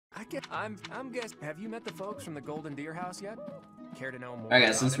I'm guessing. Have you met the folks from the Golden Deer House yet? Care to know more?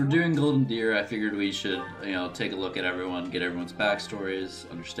 Okay, since we're doing Golden Deer, I figured we should, take a look at everyone, get everyone's backstories,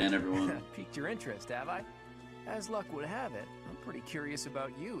 understand everyone. Piqued your interest, have I? As luck would have it, I'm pretty curious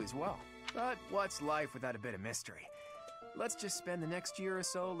about you as well. But what's life without a bit of mystery? Let's just spend the next year or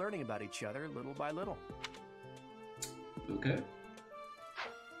so learning about each other little by little. Okay.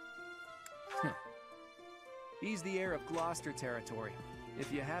 He's the heir of Gloucester territory.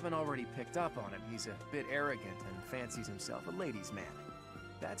 If you haven't already picked up on him, he's a bit arrogant and fancies himself a ladies' man.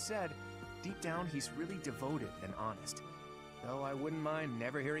 That said, deep down he's really devoted and honest. Though I wouldn't mind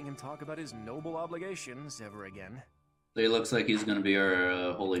never hearing him talk about his noble obligations ever again. So he looks like he's gonna be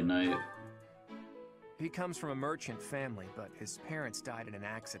our holy knight. He comes from a merchant family, but his parents died in an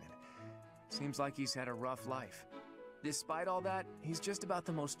accident. Seems like he's had a rough life. Despite all that, he's just about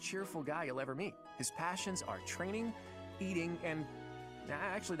the most cheerful guy you'll ever meet. His passions are training, eating, and...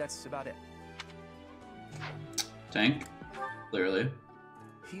 actually, that's about it. Tank, clearly.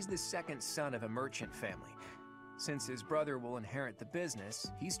 He's the second son of a merchant family. Since his brother will inherit the business,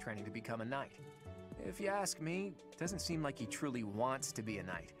 he's training to become a knight. If you ask me, it doesn't seem like he truly wants to be a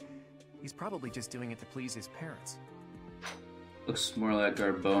knight. He's probably just doing it to please his parents. Looks more like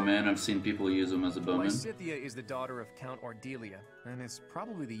our bowman. I've seen people use him as a bowman. Lysithea is the daughter of Count Ordelia, and is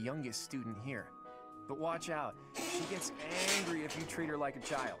probably the youngest student here. But watch out, she gets angry if you treat her like a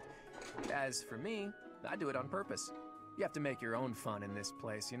child. As for me, I do it on purpose. You have to make your own fun in this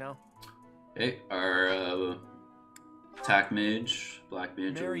place, you know? Hey, our attack mage, black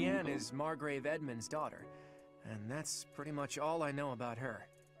mage. Marianne is Margrave Edmund's daughter, and that's pretty much all I know about her.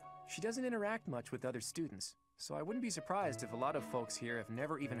 She doesn't interact much with other students, so I wouldn't be surprised if a lot of folks here have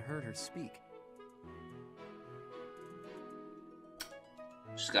never even heard her speak.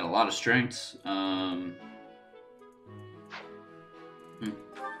 She's got a lot of strengths.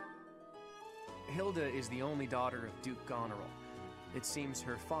 Hilda is the only daughter of Duke Goneril. It seems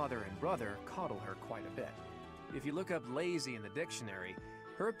her father and brother coddle her quite a bit. If you look up lazy in the dictionary,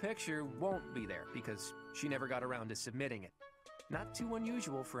 her picture won't be there because she never got around to submitting it. Not too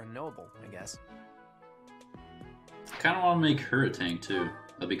unusual for a noble, I guess. Kind of want to make her a tank too.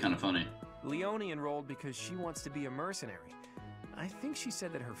 That'd be kind of funny. Leone enrolled because she wants to be a mercenary. I think she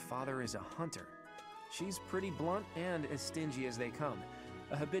said that her father is a hunter. She's pretty blunt and as stingy as they come.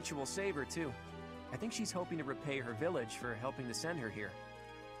 A habitual saver too. I think she's hoping to repay her village for helping to send her here.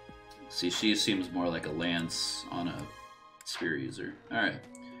 See, she seems more like a lance on a spear user. Alright.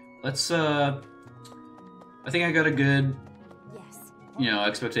 Let's, I think I got a good,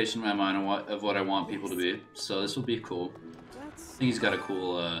 expectation in my mind of what I want people to be. So this will be cool. I think he's got a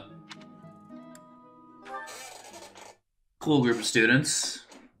cool, cool group of students.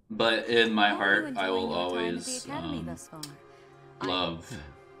 But in my heart, I will always, love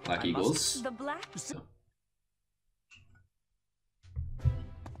Black Eagles. The Black... So.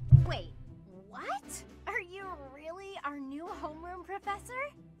 Wait, what? Are you really our new homeroom professor?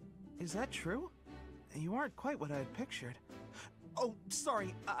 Is that true? You aren't quite what I had pictured. Oh,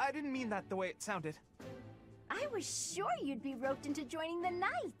 sorry, I didn't mean that the way it sounded. I was sure you'd be roped into joining the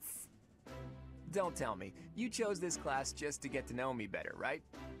Knights. Don't tell me. You chose this class just to get to know me better, right?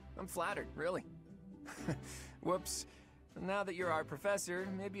 I'm flattered, really. Whoops. Now that you're our professor,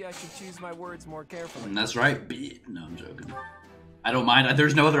 maybe I should choose my words more carefully. And that's right, No, I'm joking. I don't mind.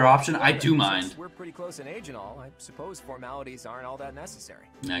 There's no other option. I do mind. Since we're pretty close in age and all, I suppose formalities aren't all that necessary.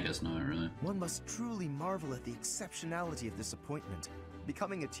 I guess not, really. One must truly marvel at the exceptionality of this appointment.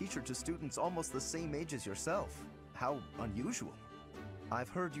 Becoming a teacher to students almost the same age as yourself. How unusual. I've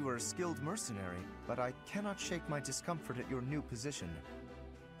heard you are a skilled mercenary, but I cannot shake my discomfort at your new position.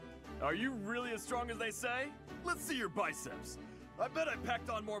 Are you really as strong as they say? Let's see your biceps. I bet I packed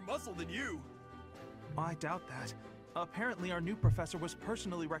on more muscle than you. I doubt that. Apparently our new professor was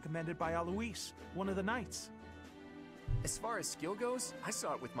personally recommended by Alois, one of the knights. As far as skill goes, I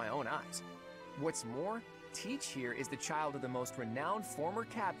saw it with my own eyes. What's more, Teach here is the child of the most renowned former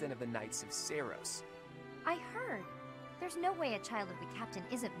captain of the Knights of Seiros. I heard. There's no way a child of the captain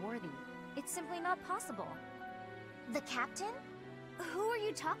isn't worthy. It's simply not possible. The captain? Who are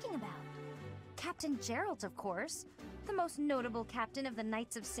you talking about? Captain Geralt, of course. The most notable captain of the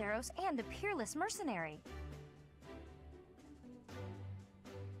Knights of Seiros and a peerless mercenary.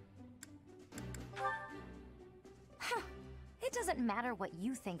 Huh. It doesn't matter what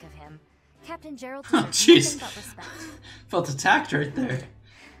you think of him. Captain Geralt deserves nothing but respect. Felt attacked right there.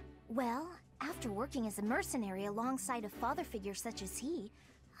 Well, after working as a mercenary alongside a father figure such as he,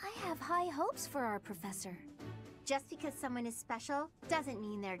 I have high hopes for our professor. Just because someone is special doesn't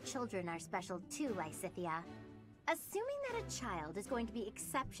mean their children are special too, Lysithea. Assuming that a child is going to be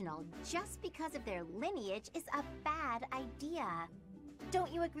exceptional just because of their lineage is a bad idea.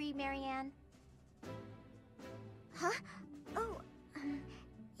 Don't you agree, Marianne? Huh? Oh,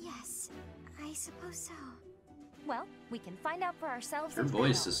 yes, I suppose so. Well, we can find out for ourselves. Her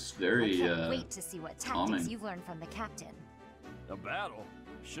voice is very, I can't wait to see what tactics calming. you've learned from the captain. A battle?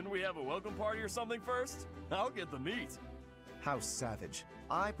 Shouldn't we have a welcome party or something first? I'll get the meat. How savage.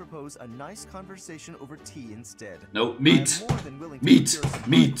 I propose a nice conversation over tea instead. No, meat. I'm more than willing to Meat. procure some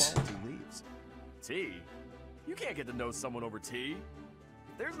Meat. high-quality leaves. Tea? You can't get to know someone over tea.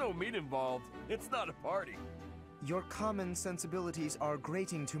 If there's no meat involved, it's not a party. Your common sensibilities are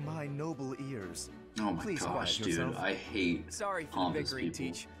grating to my noble ears. Oh my Please gosh, quiet dude. yourself. I hate Sorry for the pompous bickering, people.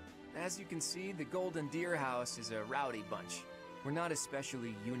 Teach. As you can see, the Golden Deer House is a rowdy bunch. We're not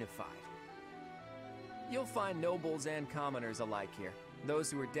especially unified. You'll find nobles and commoners alike here.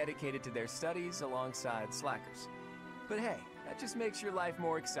 Those who are dedicated to their studies alongside slackers. But hey, that just makes your life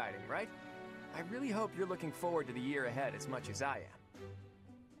more exciting, right? I really hope you're looking forward to the year ahead as much as I am.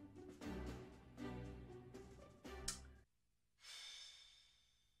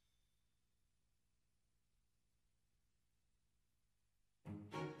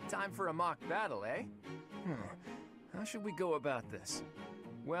 Time for a mock battle, eh? How should we go about this?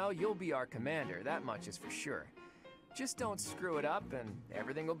 Well, you'll be our commander, that much is for sure. Just don't screw it up and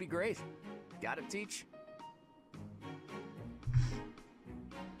everything will be great. Got it, Teach?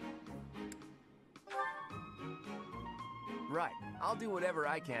 Right, I'll do whatever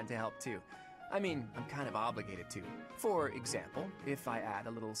I can to help too. I mean, I'm kind of obligated to. For example, if I add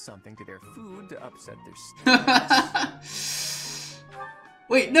a little something to their food to upset their stomachs.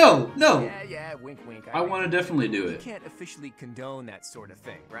 Wait, no. Yeah, wink, wink. I want to definitely do You it. can't officially condone that sort of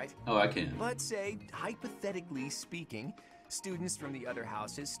thing, right? Oh, I can. But say, hypothetically speaking, students from the other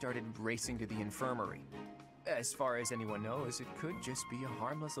houses started racing to the infirmary. As far as anyone knows, it could just be a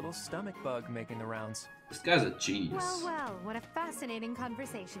harmless little stomach bug making the rounds. This guy's a genius. Well, well, what a fascinating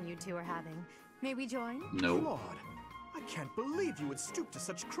conversation you two are having. May we join? No. Lord, I can't believe you would stoop to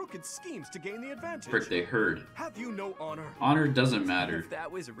such crooked schemes to gain the advantage. Frick, they heard. Have you no honor? Honor doesn't matter. If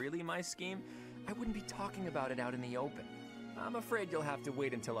that was really my scheme, I wouldn't be talking about it out in the open. I'm afraid you'll have to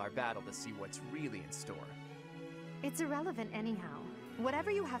wait until our battle to see what's really in store. It's irrelevant anyhow.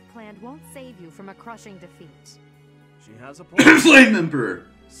 Whatever you have planned won't save you from a crushing defeat. She has a point. Flame Emperor!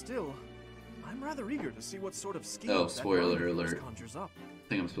 Still, I'm rather eager to see what sort of scheme Oh, that spoiler mind of yours alert. conjures up. I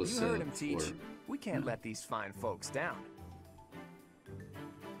think I'm supposed You to heard him, Teach. for- We can't let these fine folks down.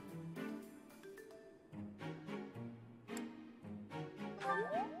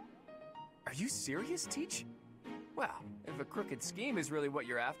 Are you serious, Teach? Well, if a crooked scheme is really what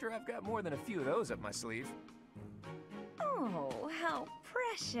you're after, I've got more than a few of those up my sleeve. Oh, how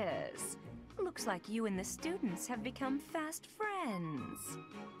precious. Looks like you and the students have become fast friends.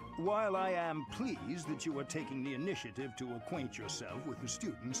 While I am pleased that you are taking the initiative to acquaint yourself with the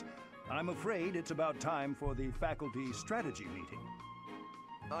students, I'm afraid it's about time for the faculty strategy meeting.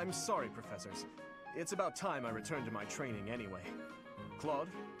 I'm sorry, professors. It's about time I returned to my training anyway. Claude,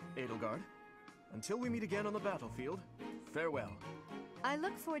 Edelgard, until we meet again on the battlefield, farewell. I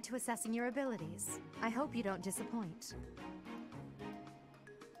look forward to assessing your abilities. I hope you don't disappoint.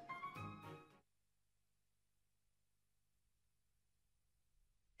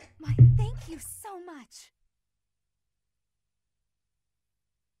 My, thank you so much.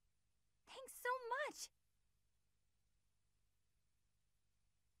 Thanks so much.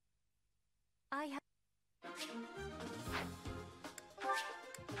 I have...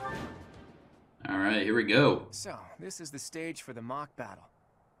 Alright, here we go. So, this is the stage for the mock battle.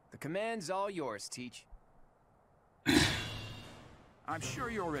 The command's all yours, Teach. I'm sure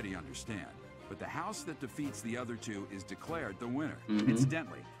you already understand, but the house that defeats the other two is declared the winner. Mhm.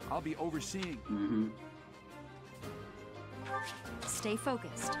 Incidentally, I'll be overseeing... Stay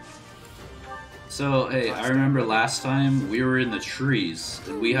focused. So, hey, I remember last time we were in the trees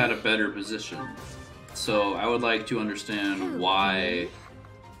and we had a better position. So, I would like to understand why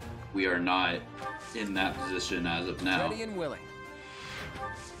we are not in that position as of now. Ready and willing.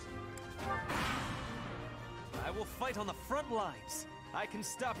 I will fight on the front lines. I can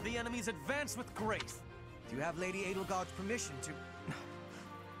stop the enemy's advance with grace. Do you have Lady Edelgard's permission to...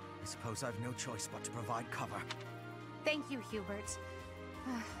 I suppose I've no choice but to provide cover. Thank you, Hubert.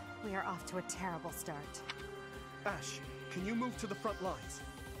 We are off to a terrible start. Ash, can you move to the front lines?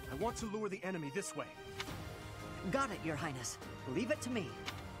 I want to lure the enemy this way. Got it, Your Highness. Leave it to me.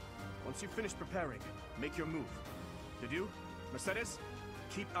 Once you finish preparing, make your move. Did you, Mercedes?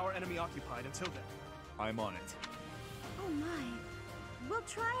 Keep our enemy occupied until then. I'm on it. Oh my. We'll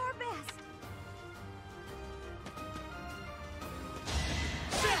try our best.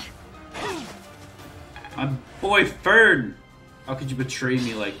 My boy Fern! How could you betray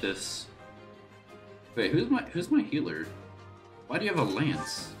me like this? Wait, who's my healer? Why do you have a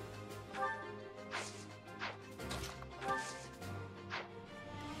lance?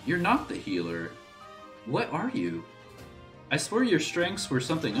 You're not the healer. What are you? I swear your strengths were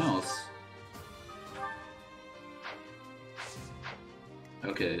something else.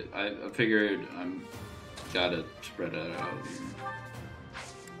 Okay, I figured I'm gotta spread that out here.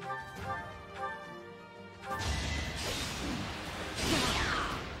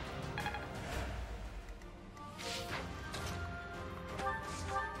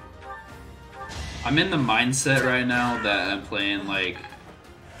 I'm in the mindset right now that I'm playing like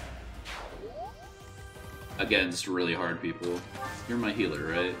against really hard people. You're my healer,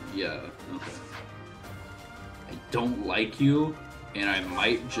 right? Yeah, okay. I don't like you, and I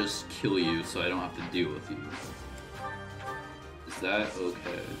might just kill you so I don't have to deal with you. Is that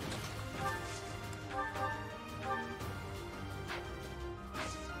okay?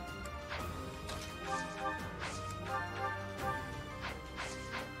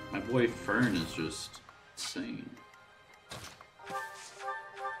 My boy Fern is just insane.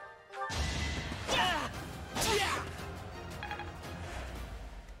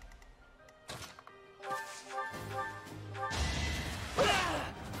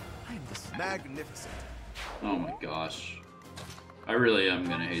 Magnificent. Oh my gosh. I really am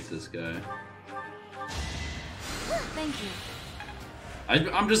gonna hate this guy. Thank you.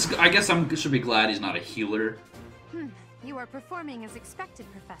 I guess I should be glad he's not a healer. You are performing as expected,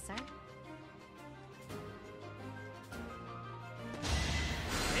 Professor.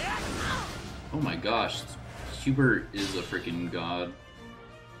 Oh my gosh. Hubert is a freaking god.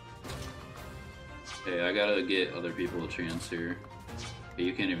 Hey, I gotta get other people a chance here. Okay,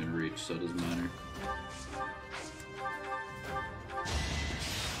 you can't even reach, so it doesn't matter.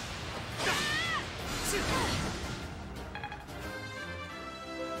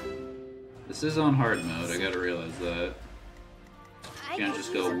 This is on hard mode, I gotta realize that. You can't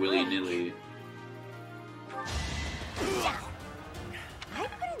just go willy-nilly. I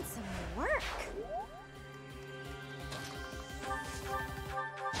put in some work.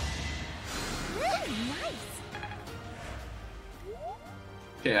 Nice.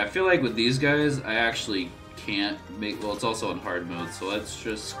 Okay, I feel like with these guys, I actually can't make... Well, it's also on hard mode, so let's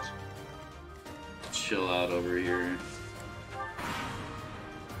just chill out over here.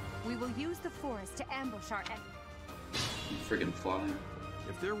 We will use the forest to ambush our enemy. I'm freaking flying.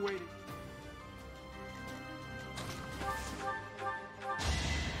 If they're waiting...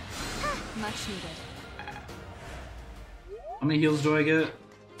 Much needed. How many heals do I get?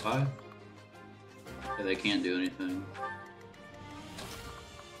 5? Yeah, they can't do anything.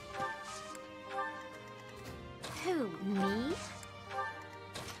 Who, me?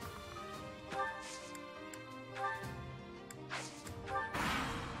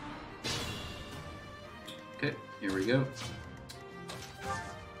 Okay, here we go.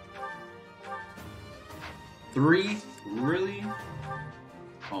 3? Really?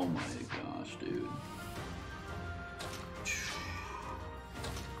 Oh my gosh, dude.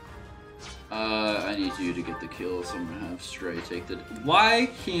 I need you to get the kill, so I'm gonna have Stray take the... Why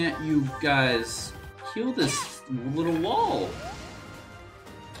can't you guys kill this little wall?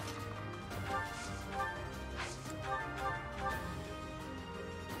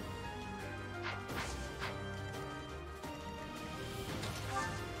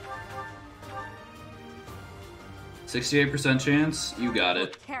 %68% chance? You got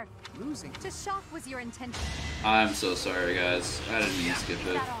it. Careful. Losing. To shock was your intention. I'm so sorry, guys. I didn't mean to skip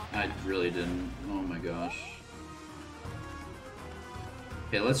it. I really didn't. Oh my gosh.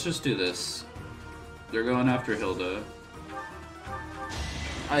 Okay, let's just do this. They're going after Hilda.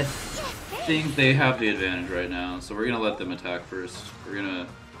 I think they have the advantage right now, so we're gonna let them attack first. We're gonna...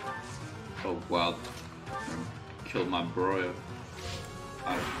 Oh, wow. Killed my bro.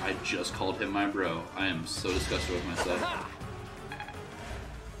 I just called him my bro. I am so disgusted with myself.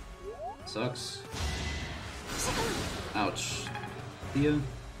 Sucks. Ouch. Thea.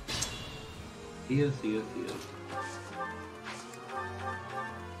 Thea.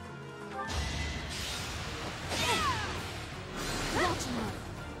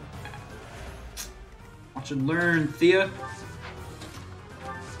 Watch and learn, Thea.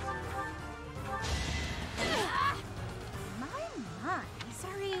 My.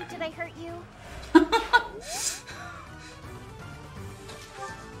 Sorry, did I hurt you?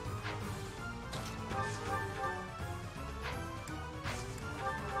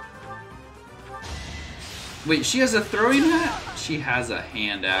 Wait, she has a throwing hat? She has a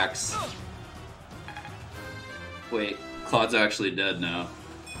hand axe. Wait, Claude's actually dead now.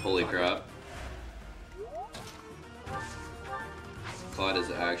 Holy crap. Claude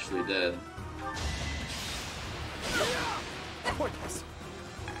is actually dead. Pointless.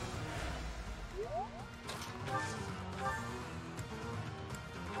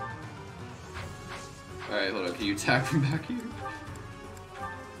 Alright, hold on. Can you attack from back here?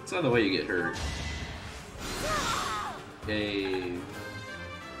 It's not the way you get hurt. Yay.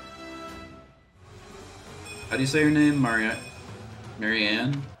 How do you say your name? Marianne?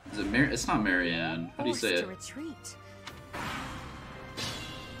 Is it It's not Marianne. How do you say it? Retreat.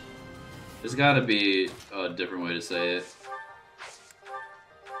 There's gotta be a different way to say it.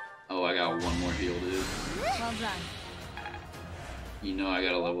 Oh, I got one more heal, dude. Well done. You know I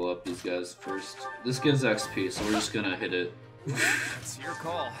gotta level up these guys first. This gives XP, so we're just gonna hit it. It's your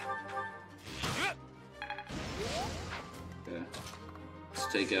call. Okay. Let's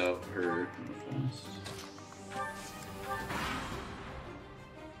take out her fast.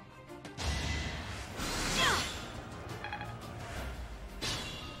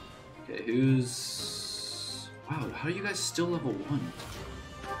 Okay, who's... Wow, how are you guys still level 1?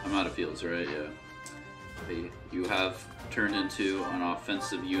 I'm out of fields, right? Yeah. Okay, you have turned into an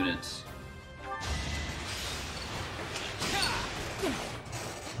offensive unit.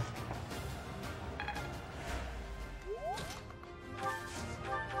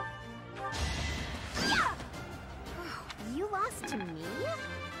 You lost to me?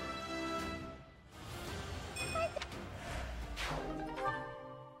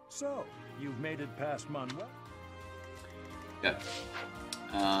 So, you've made it past Manuel? Yeah.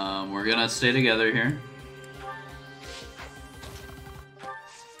 We're gonna stay together here.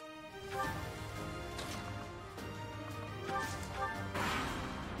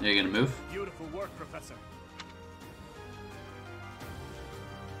 Are you gonna move? Beautiful work, Professor.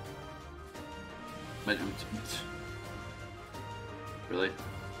 Really?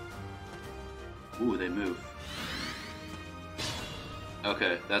 Ooh, they move.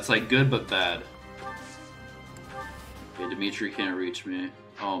 Okay, that's like good but bad. Okay, Dimitri can't reach me.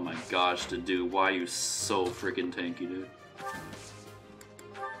 Oh my gosh, dude, why are you so freaking tanky, dude?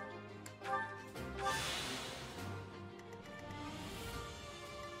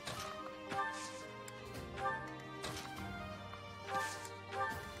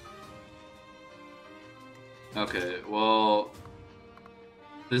 Okay, well,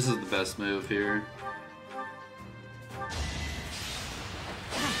 this is the best move here.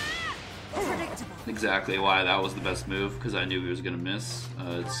 Exactly why that was the best move, because I knew he was gonna miss.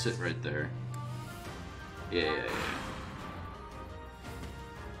 Sit right there. Yeah.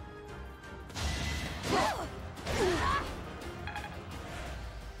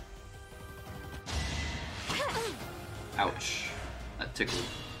 Ouch. That tickled.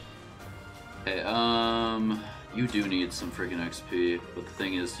 Okay, you do need some freaking XP, but the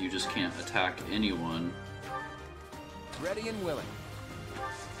thing is, you just can't attack anyone. Ready and willing.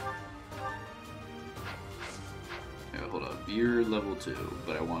 Yeah, hold up. You're level 2,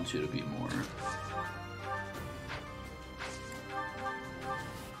 but I want you to be more.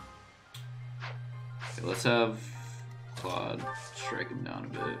 Okay, let's have Claude strike him down a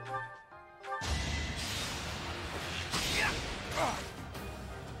bit.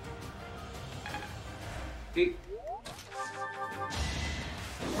 Hey.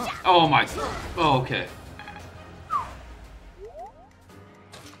 Oh my. Oh, okay.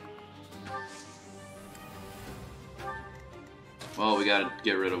 Well, we gotta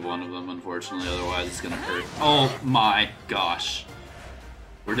get rid of one of them, unfortunately, otherwise it's gonna hurt. Oh my gosh.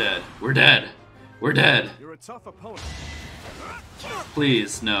 We're dead. We're dead. We're dead. You're a tough opponent.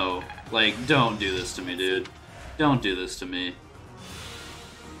 Please, no. Like, don't do this to me, dude. Don't do this to me.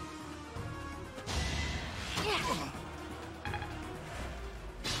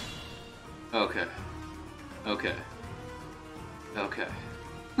 Okay. Okay. Okay.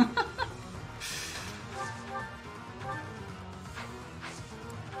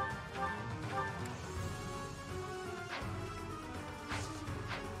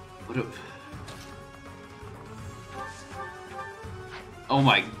 What a... Oh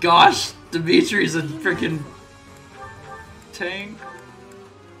my gosh! Dimitri's a freaking tank.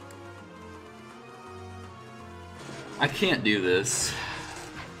 I can't do this.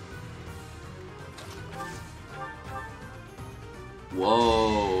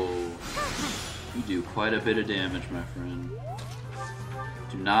 Whoa. You do quite a bit of damage, my friend.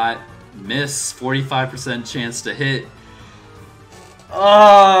 Do not miss. 45% chance to hit.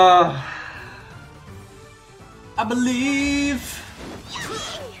 I believe.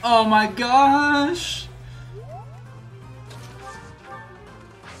 Oh my gosh.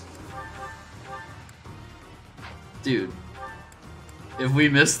 Dude. If we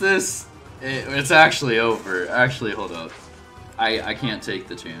miss this, it's actually over. Actually, hold up. I can't take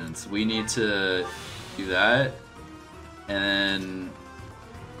the chance. We need to do that, and then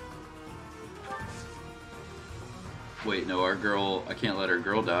wait. No, our girl. I can't let our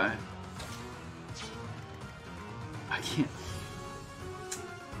girl die. I can't.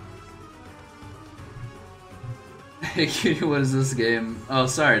 Hey, cutie, what is this game? Oh,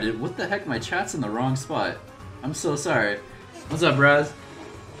 sorry, dude. What the heck? My chat's in the wrong spot. I'm so sorry. What's up, Braz?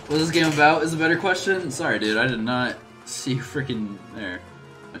 What's this game about? Is a better question? Sorry, dude. I did not see you freaking there.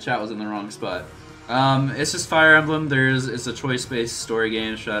 My chat was in the wrong spot. It's just Fire Emblem. It's a choice-based story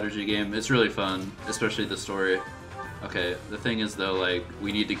game, strategy game. It's really fun, especially the story. Okay, the thing is though, like,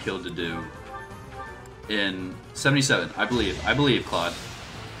 we need to kill Dedue in 77. I believe, Claude.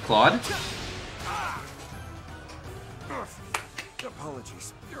 Claude?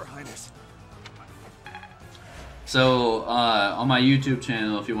 Apologies, Your Highness. So, on my YouTube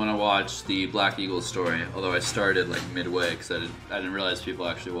channel, if you want to watch the Black Eagle story, although I started like midway because I didn't realize people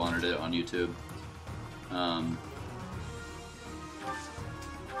actually wanted it on YouTube.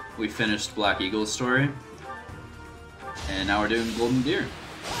 We finished Black Eagle's story, and now we're doing Golden Deer.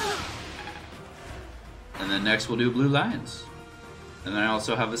 And then next we'll do Blue Lions. And then I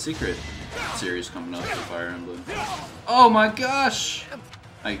also have a secret series coming up for Fire Emblem. Oh my gosh!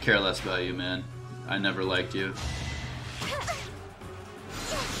 I care less about you, man. I never liked you.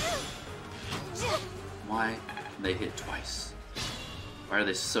 Why they hit twice? Why are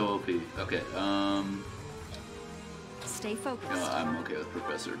they so OP? Okay, Stay focused. You know, I'm okay with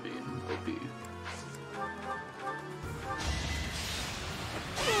Professor being OP.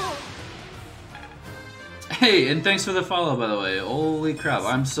 Hey, and thanks for the follow, by the way. Holy crap,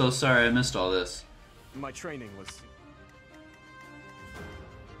 I'm so sorry I missed all this. My training was...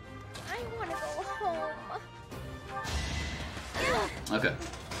 I want to go home. Okay.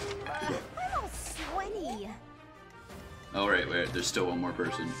 I'm all sweaty. Oh, right, there's still one more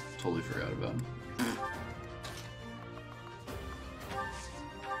person. Totally forgot about him.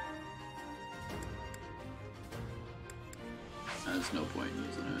 There's no point in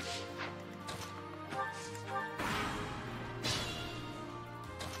using it.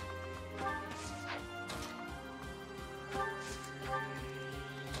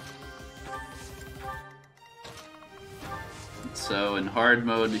 So in hard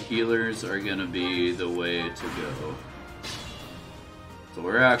mode, healers are gonna be the way to go. So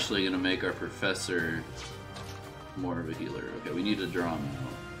we're actually gonna make our professor more of a healer. Okay, we need to draw him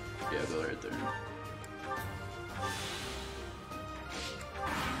out. Yeah, go right there.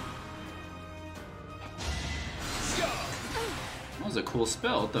 That was a cool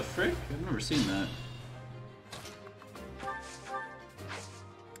spell. What the frick? I've never seen that.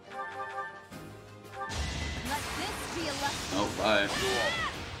 Oh, bye.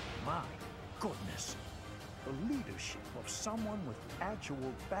 My goodness. The leadership of someone with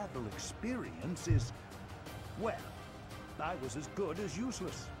actual battle experience is, well, I was as good as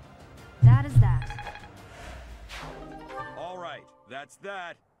useless. That is that. All right, that's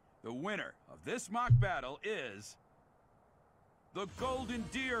that. The winner of this mock battle is... the Golden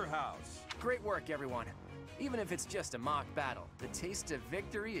Deer House. Great work, everyone. Even if it's just a mock battle, the taste of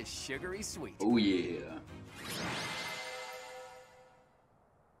victory is sugary sweet. Oh, yeah.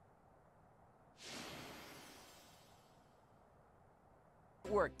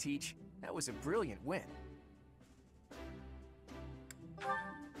 Good work, Teach. That was a brilliant win.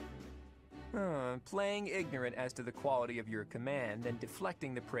 Playing ignorant as to the quality of your command and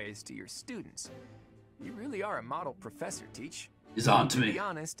deflecting the praise to your students. You really are a model professor, Teach. He's on to me. To be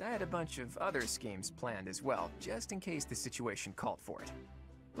honest, I had a bunch of other schemes planned as well, just in case the situation called for it.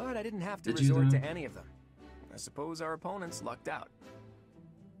 But I didn't have to resort to any of them. I suppose our opponents lucked out.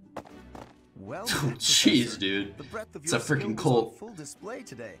 Well, jeez, dude. The breadth of It's your a freaking skill was on cult. full display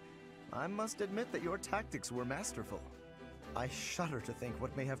today. I must admit that your tactics were masterful. I shudder to think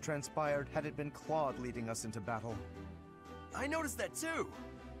what may have transpired had it been Claude leading us into battle. I noticed that too.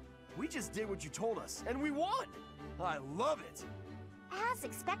 We just did what you told us, and we won! I love it! As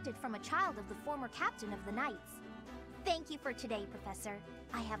expected from a child of the former captain of the Knights. Thank you for today, Professor.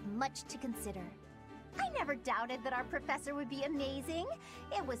 I have much to consider. I never doubted that our professor would be amazing.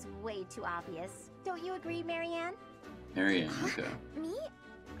 It was way too obvious. Don't you agree, Marianne? Marianne, okay. Me?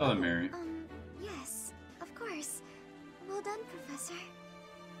 Oh, Mary. Yes, of course. Well done, Professor.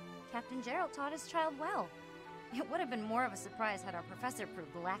 Captain Gerald taught his child well. It would have been more of a surprise had our professor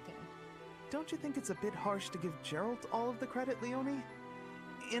proved lacking. Don't you think it's a bit harsh to give Gerald all of the credit, Leonie?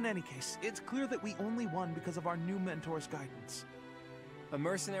 In any case, it's clear that we only won because of our new mentor's guidance. A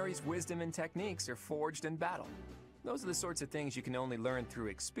mercenary's wisdom and techniques are forged in battle. Those are the sorts of things you can only learn through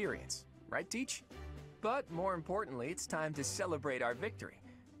experience. Right, Teach? But more importantly, it's time to celebrate our victory.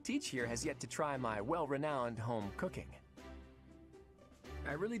 Teach here has yet to try my well-renowned home cooking.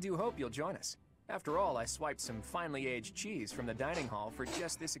 I really do hope you'll join us. After all, I swiped some finely aged cheese from the dining hall for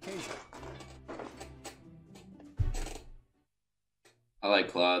just this occasion. I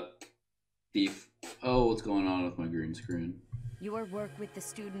like Claude. Thief. Oh, what's going on with my green screen? Your work with the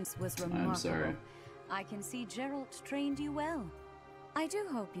students was remarkable. I'm sorry. I can see Gerald trained you well. I do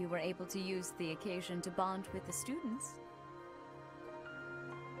hope you were able to use the occasion to bond with the students.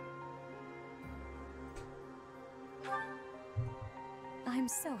 I'm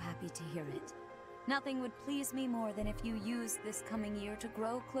so happy to hear it. Nothing would please me more than if you used this coming year to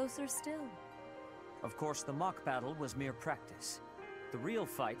grow closer still. Of course, the mock battle was mere practice. The real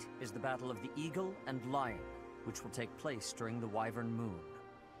fight is the Battle of the Eagle and Lion, which will take place during the Wyvern Moon.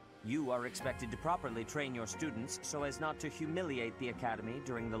 You are expected to properly train your students so as not to humiliate the Academy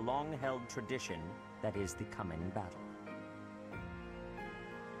during the long-held tradition that is the coming battle.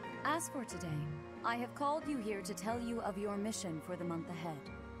 As for today, I have called you here to tell you of your mission for the month ahead.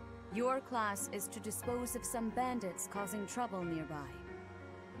 Your class is to dispose of some bandits causing trouble nearby.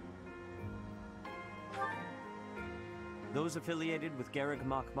 Those affiliated with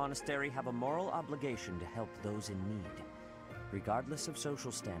Garreg-Mach Monastery have a moral obligation to help those in need, regardless of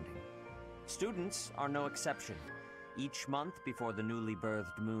social standing. Students are no exception. Each month before the newly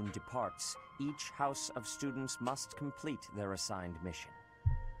birthed moon departs, each house of students must complete their assigned mission.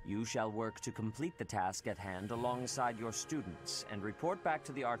 You shall work to complete the task at hand alongside your students and report back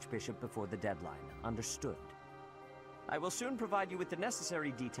to the Archbishop before the deadline. Understood? I will soon provide you with the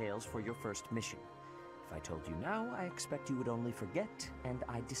necessary details for your first mission. If I told you now, I expect you would only forget, and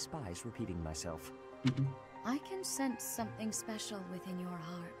I despise repeating myself. I can sense something special within your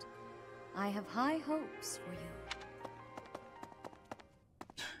heart. I have high hopes for you.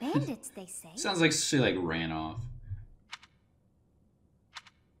 Bandits, they say. Sounds like she like ran off.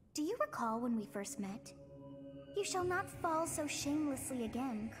 Do you recall when we first met? You shall not fall so shamelessly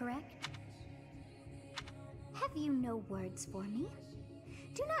again, correct? Have you no words for me?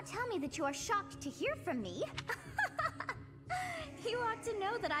 Do not tell me that you are shocked to hear from me. You ought to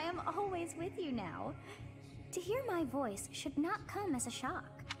know that I am always with you now. To hear my voice should not come as a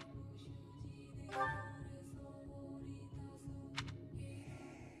shock.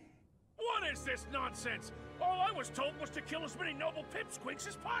 What is this nonsense? All I was told was to kill as many noble pipsqueaks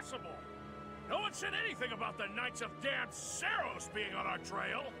as possible. No one said anything about the Knights of Dan Saros being on our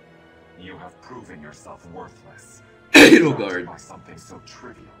trail. You have proven yourself worthless. Edelgard. By something so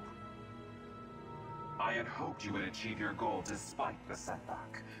trivial. I had hoped you would achieve your goal despite the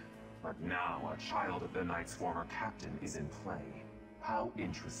setback. But now a child of the Knight's former captain is in play. How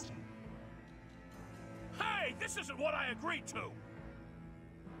interesting. Hey, this isn't what I agreed to!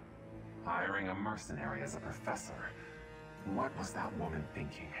 Hiring a mercenary as a professor. What was that woman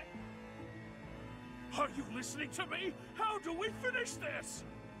thinking? Are you listening to me? How do we finish this?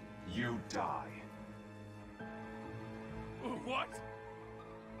 You die. What?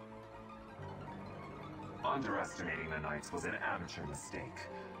 Underestimating the Knights was an amateur mistake.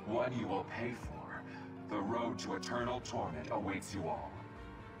 One you will pay for. The road to eternal torment awaits you all.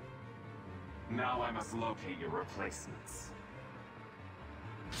 Now I must locate your replacements.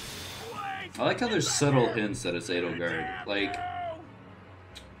 I like how there's subtle hints that it's Edelgard. Like,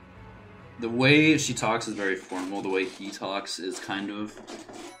 the way she talks is very formal, the way he talks is kind of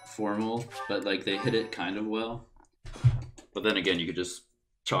formal, but like they hit it kind of well. But then again, you could just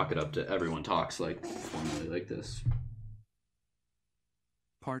chalk it up to everyone talks like formally like this.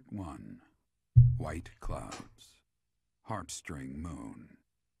 Part 1. White clouds. Harpstring moon.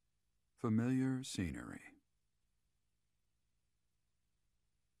 Familiar scenery.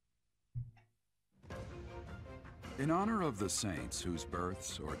 In honor of the saints whose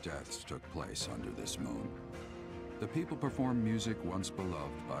births or deaths took place under this moon, the people perform music once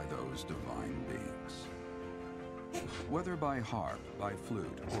beloved by those divine beings. Whether by harp, by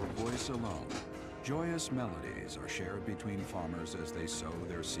flute, or voice alone, joyous melodies are shared between farmers as they sow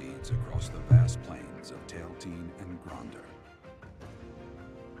their seeds across the vast plains of Tailteen and Gronder.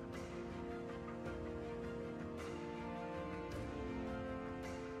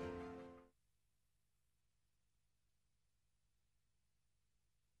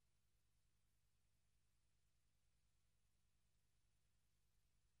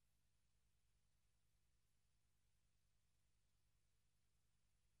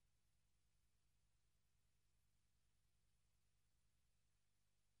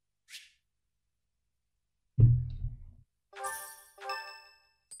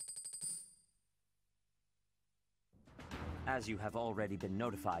 As you have already been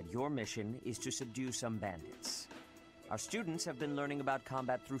notified, your mission is to subdue some bandits. Our students have been learning about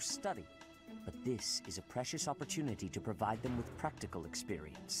combat through study, but this is a precious opportunity to provide them with practical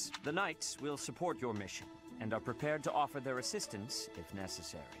experience. The Knights will support your mission and are prepared to offer their assistance if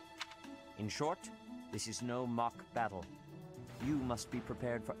necessary. In short, this is no mock battle. You must be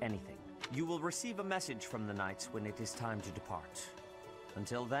prepared for anything. You will receive a message from the Knights when it is time to depart.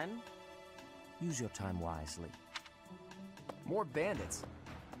 Until then, use your time wisely. More bandits.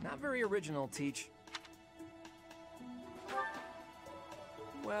 Not very original, Teach.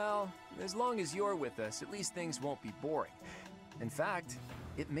 Well, as long as you're with us, at least things won't be boring. In fact,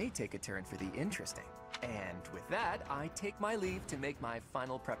 it may take a turn for the interesting. And with that, I take my leave to make my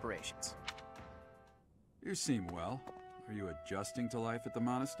final preparations. You seem well. Are you adjusting to life at the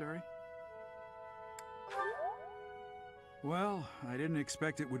monastery? Well, I didn't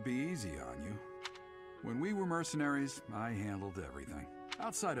expect it would be easy on you. When we were mercenaries, I handled everything.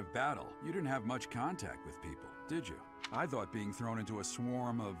 Outside of battle, you didn't have much contact with people, did you? I thought being thrown into a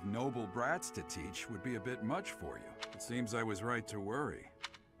swarm of noble brats to teach would be a bit much for you. It seems I was right to worry.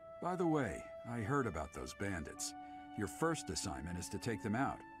 By the way, I heard about those bandits. Your first assignment is to take them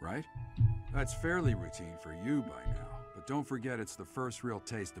out, right? That's fairly routine for you by now, but don't forget it's the first real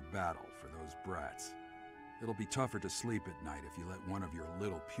taste of battle for those brats. It'll be tougher to sleep at night if you let one of your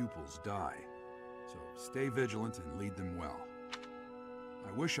little pupils die. So stay vigilant and lead them well.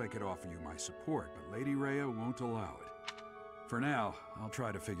 I wish I could offer you my support, but Lady Rhea won't allow it. For now, I'll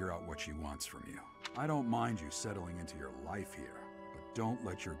try to figure out what she wants from you. I don't mind you settling into your life here, but don't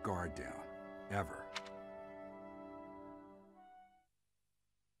let your guard down. Ever.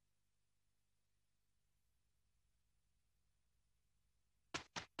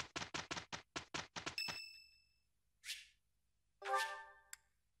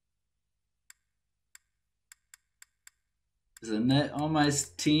 Is Annette on my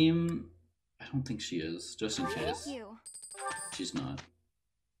team? I don't think she is, just in case. Thank you. She's not.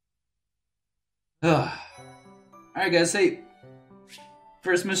 Alright guys, hey.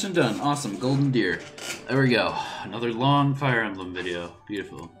 First mission done. Awesome. Golden deer. There we go. Another long Fire Emblem video.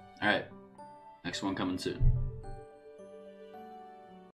 Beautiful. Alright. Next one coming soon.